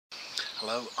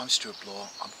Hello, I'm Stewart Bloor.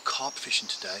 I'm carp fishing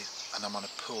today and I'm on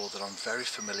a pool that I'm very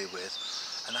familiar with,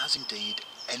 and as indeed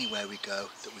anywhere we go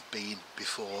that we've been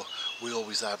before, we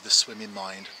always have the swim in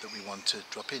mind that we want to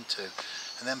drop into,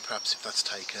 and then perhaps if that's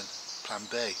taken, plan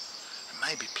B and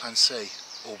maybe plan C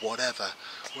or whatever.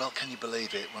 Well, can you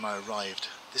believe it, when I arrived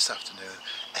this afternoon,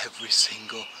 every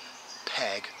single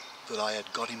peg that I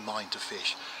had got in mind to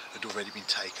fish had already been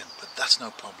taken. But that's no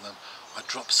problem. I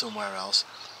dropped somewhere else,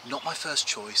 not my first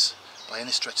choice by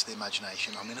any stretch of the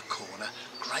imagination. I'm in a corner,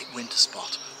 great winter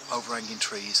spot, overhanging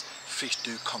trees, fish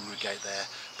do congregate there,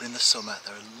 but in the summer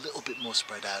they're a little bit more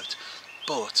spread out,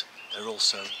 but they're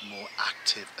also more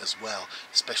active as well,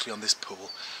 especially on this pool.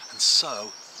 And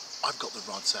so I've got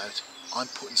the rods out, I'm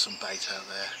putting some bait out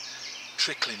there,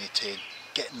 trickling it in,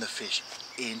 getting the fish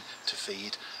in to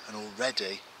feed, and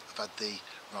already I've had the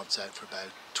rods out for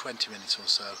about 20 minutes or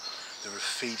so. There are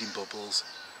feeding bubbles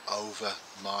over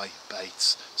my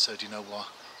baits, so do you know what?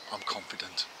 I'm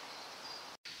confident.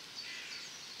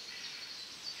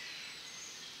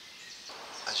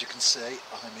 As you can see,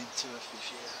 I'm into a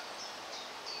fish here,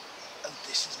 and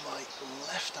this is my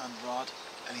left hand rod,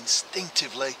 and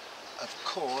instinctively, of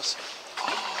course,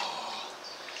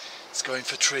 it's going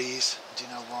for trees. Do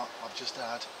you know what? I've just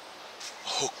had a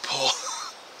hook pull.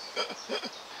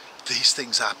 These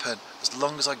things happen. As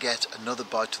long as I get another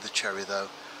bite to the cherry though,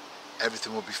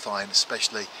 everything will be fine,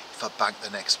 especially if I bank the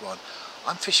next one.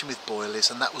 I'm fishing with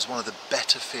boilies, and that was one of the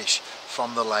better fish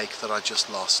from the lake that I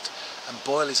just lost. And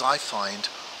boilies, I find,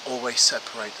 always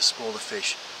separate the smaller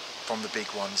fish from the big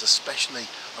ones, especially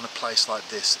on a place like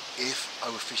this. If I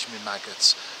were fishing with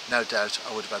maggots, no doubt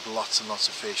I would have had lots and lots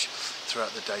of fish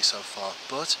throughout the day so far.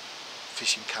 But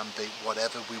fishing can be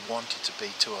whatever we want it to be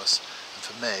to us, and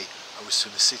for me, I would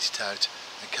sooner sit it out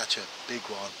and catch a big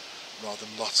one rather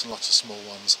than lots and lots of small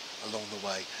ones along the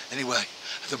way. Anyway,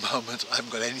 at the moment I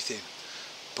haven't got anything,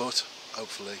 but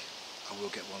hopefully I will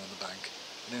get one on the bank.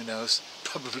 And who knows,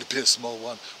 probably be a small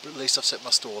one, but at least I've set my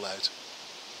stall out.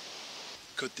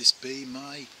 Could this be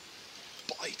my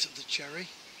bite of the cherry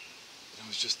that I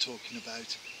was just talking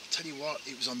about? I'll tell you what,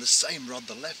 it was on the same rod,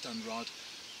 the left hand rod,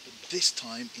 but this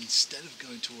time, instead of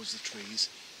going towards the trees,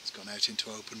 it's gone out into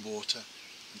open water.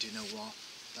 And do you know what?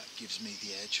 That gives me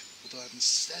the edge. Although I haven't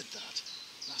said that,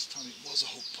 last time it was a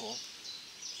hook pull,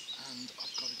 and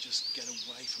I've got to just get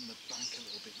away from the bank a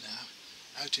little bit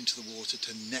now, out into the water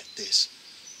to net this.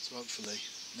 So hopefully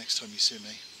next time you see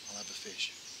me, I'll have a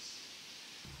fish.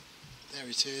 There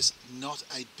it is, not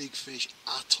a big fish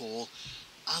at all.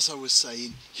 As I was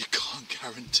saying, you can't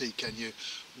guarantee, can you,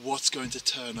 what's going to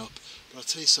turn up. But I'll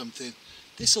tell you something,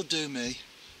 this'll do me,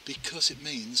 because it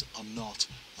means I'm not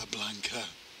a blanco.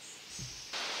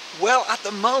 Well, at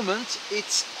the moment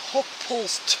it's hook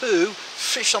pulls 2,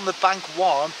 fish on the bank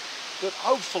 1, but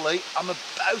hopefully I'm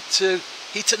about to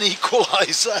hit an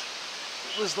equaliser.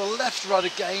 It was the left rod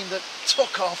again that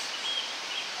took off,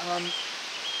 and I'm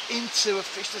into a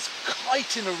fish that's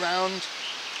kiting around.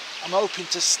 I'm hoping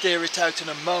to steer it out in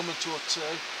a moment or two.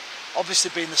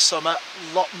 Obviously being the summer,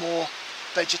 a lot more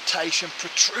vegetation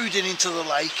protruding into the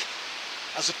lake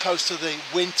as opposed to the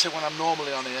winter when I'm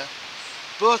normally on here.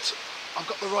 But I've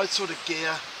got the right sort of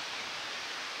gear,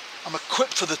 I'm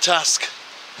equipped for the task,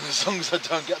 and as long as I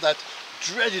don't get that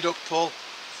dreaded hook pull,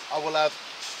 I will have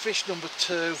fish number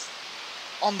 2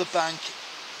 on the bank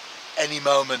any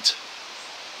moment.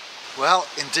 Well,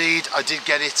 indeed I did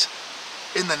get it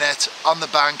in the net on the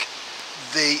bank,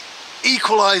 the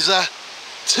equaliser,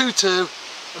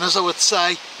 2-2, and as I would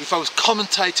say if I was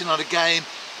commentating on a game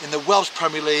in the Welsh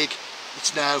Premier League,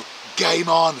 it's now game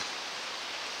on.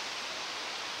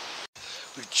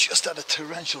 We've just had a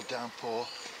torrential downpour,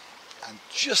 and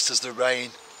just as the rain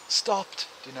stopped,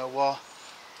 do you know what?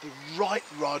 The right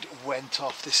rod went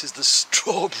off. This is the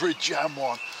strawberry jam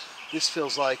one. This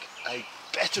feels like a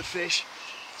better fish,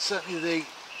 certainly the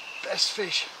best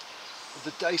fish of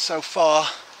the day so far.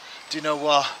 Do you know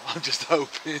what? I'm just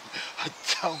hoping I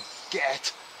don't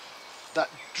get that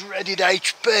dreaded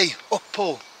HB up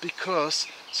pull, because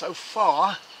so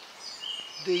far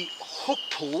the hook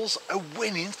pulls are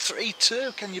winning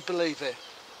 3-2. Can you believe it?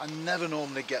 I never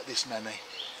normally get this many.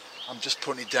 I'm just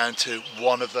putting it down to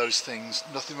one of those things.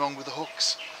 Nothing wrong with the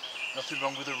hooks, nothing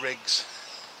wrong with the rigs.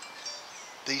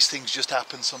 These things just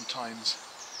happen sometimes.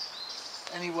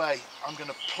 Anyway, I'm going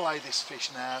to play this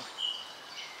fish now,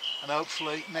 and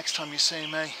hopefully next time you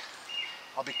see me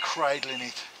I'll be cradling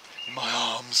it in my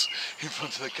arms in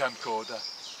front of the camcorder.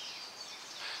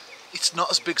 It's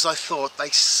not as big as I thought. They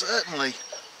certainly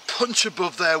punch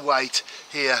above their weight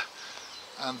here,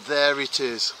 and there it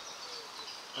is,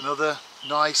 another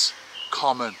nice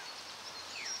common.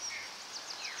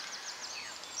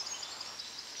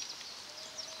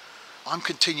 I'm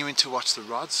continuing to watch the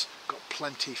rods. Got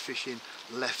plenty fishing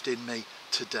left in me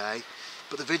today,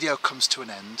 but the video comes to an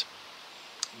end.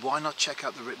 Why not check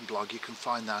out the written blog? You can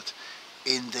find that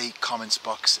in the comments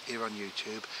box here on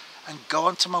YouTube, and go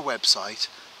onto my website,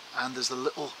 and there's a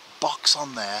little box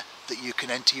on there that you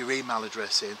can enter your email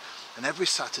address in, and every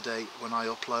Saturday when I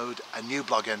upload a new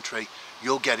blog entry,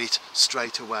 you'll get it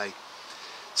straight away.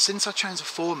 Since I changed the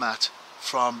format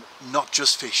from not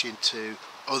just fishing to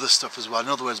other stuff as well, in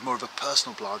other words more of a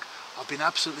personal blog, I've been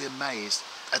absolutely amazed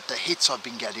at the hits I've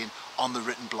been getting on the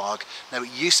written blog. Now, it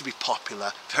used to be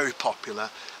popular, very popular,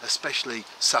 especially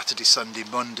Saturday, Sunday,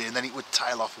 Monday, and then it would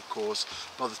tail off, of course,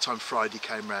 by the time Friday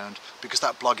came round, because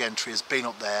that blog entry has been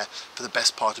up there for the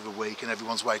best part of a week and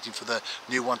everyone's waiting for the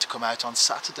new one to come out on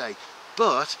Saturday.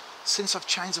 But since I've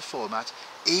changed the format,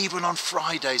 even on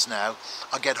Fridays now,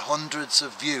 I get hundreds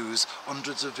of views,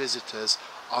 hundreds of visitors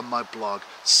on my blog.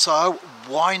 So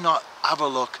why not have a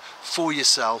look for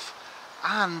yourself,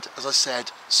 and as I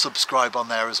said, subscribe on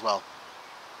there as well.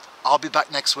 I'll be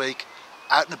back next week.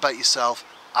 Out and about yourself,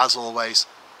 as always,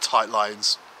 tight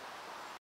lines.